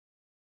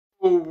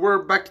Oh,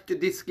 we're back to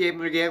this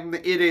game again.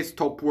 It is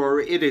Top War,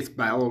 it is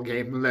Battle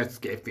Game. Let's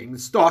get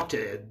things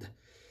started.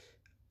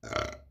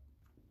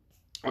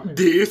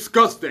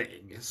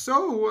 Disgusting.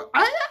 So,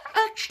 I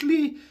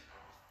actually,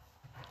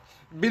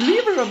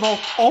 believe it or not,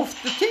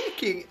 after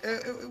taking,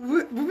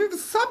 with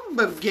some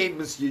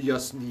games you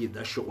just need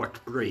a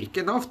short break.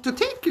 And after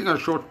taking a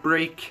short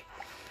break,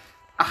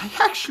 I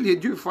actually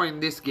do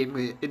find this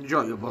game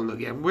enjoyable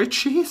again,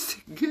 which is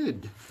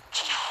good.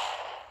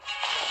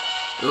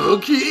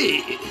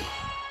 Okay.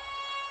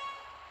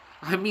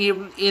 I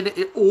mean, in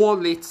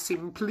all its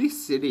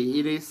simplicity,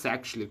 it is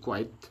actually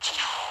quite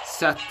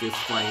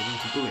satisfying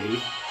to play.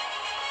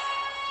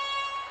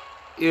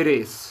 It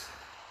is.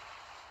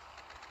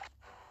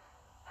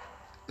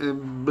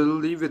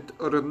 Believe it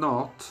or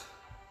not.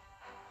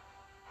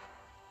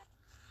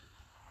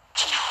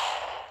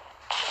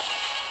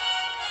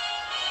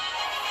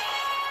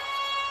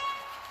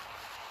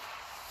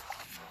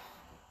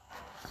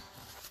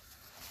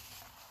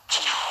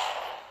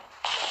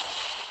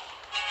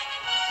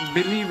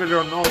 Believe it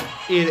or not,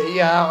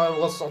 yeah, I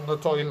was on the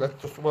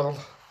toilet as well.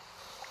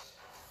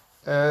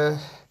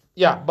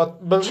 Yeah,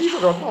 but believe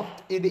it or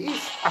not, it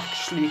is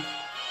actually.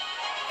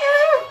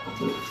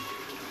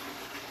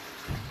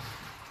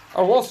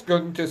 I was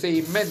going to say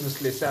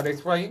immensely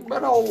satisfying,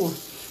 but I'll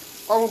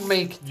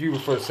make do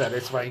for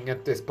satisfying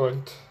at this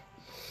point.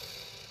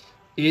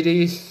 It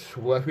is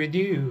what we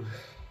do.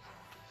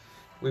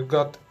 We've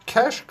got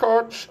cash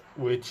cards,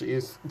 which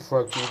is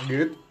fucking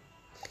good.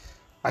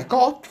 I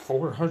got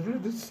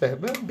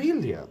 407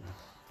 billion.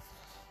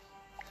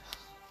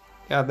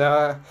 Yeah,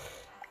 the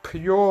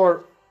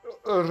pure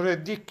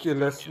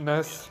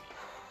ridiculousness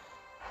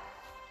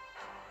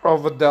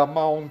of the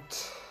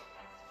amount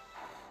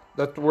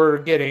that we're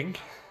getting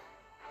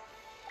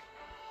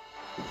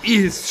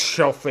is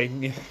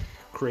shoving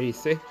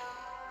crazy.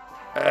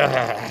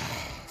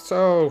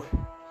 So,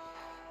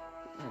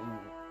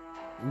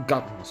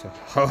 guns.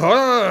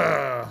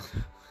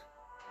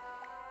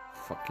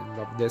 Fucking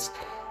love this.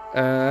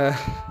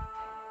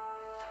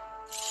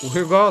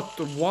 We got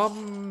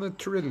 1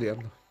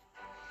 trillion.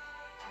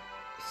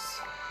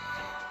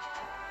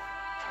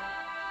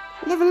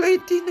 Level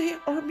 18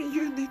 army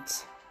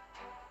units.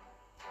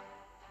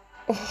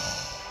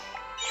 Oh.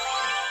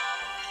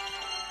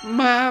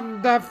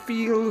 Man, that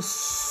feels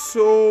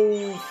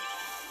so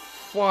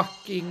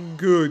fucking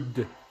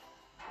good.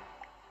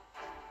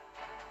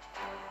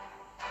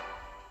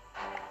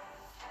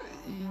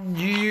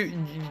 You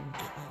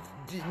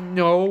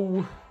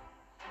no.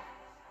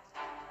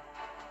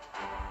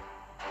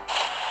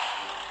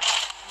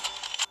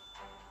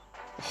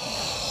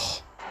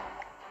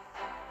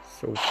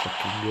 So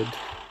fucking good.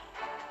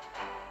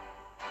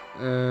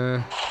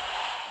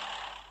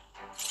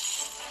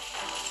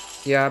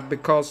 Yeah,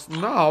 because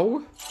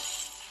now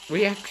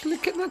we actually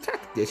can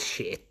attack this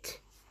shit.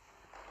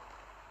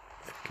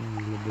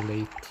 Fucking level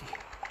 80.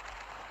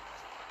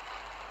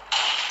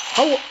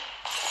 How?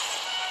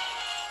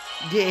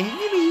 The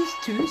enemy is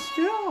too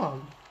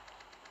strong.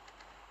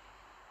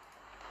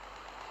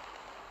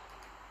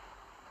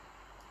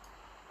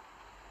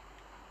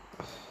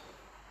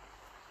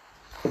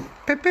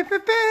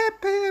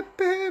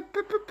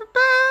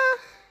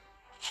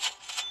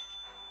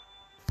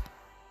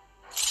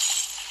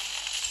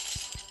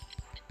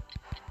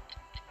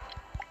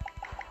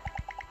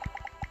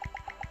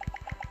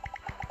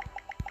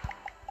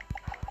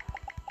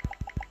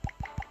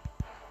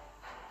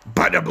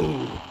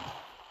 Badaboo!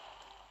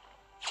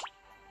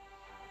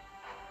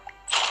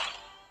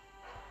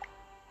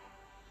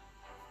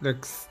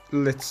 Let's.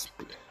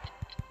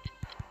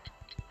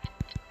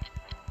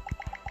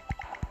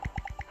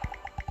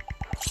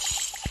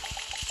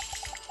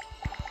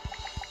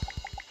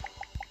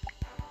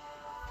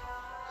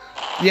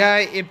 Yeah,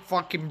 it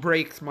fucking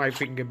breaks my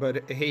finger,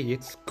 but hey,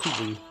 it's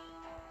cool.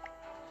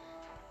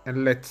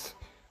 And let's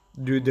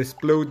do this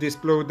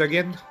explode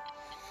again.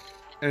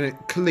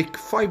 Click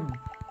 5.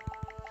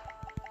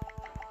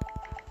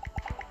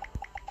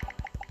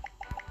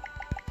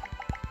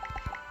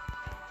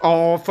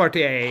 Oh,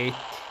 48.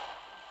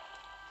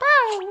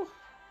 Pow!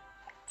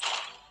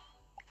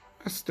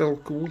 That's still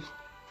cool.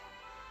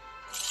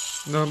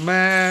 No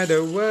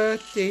matter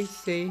what they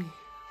say,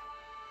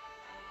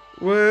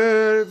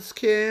 words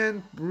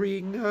can't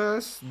bring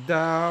us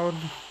down.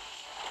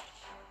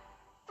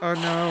 Oh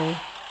no.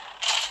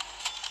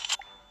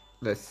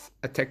 Let's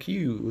attack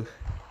you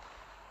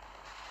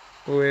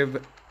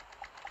with.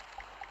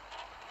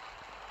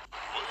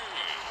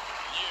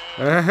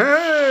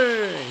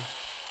 Hey!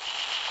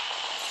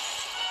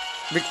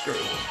 Victory.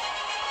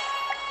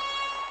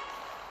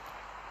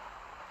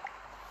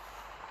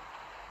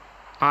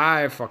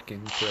 I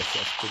fucking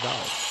pressed it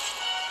out.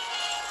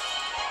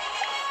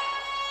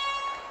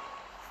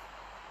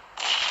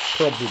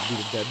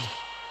 Probably dead.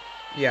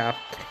 Yeah.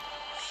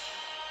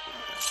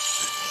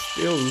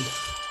 Still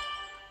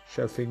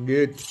shuffling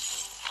good.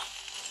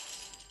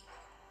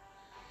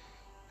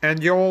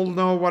 And you all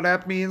know what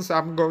that means.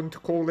 I'm going to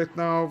call it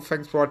now.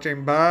 Thanks for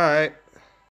watching. Bye.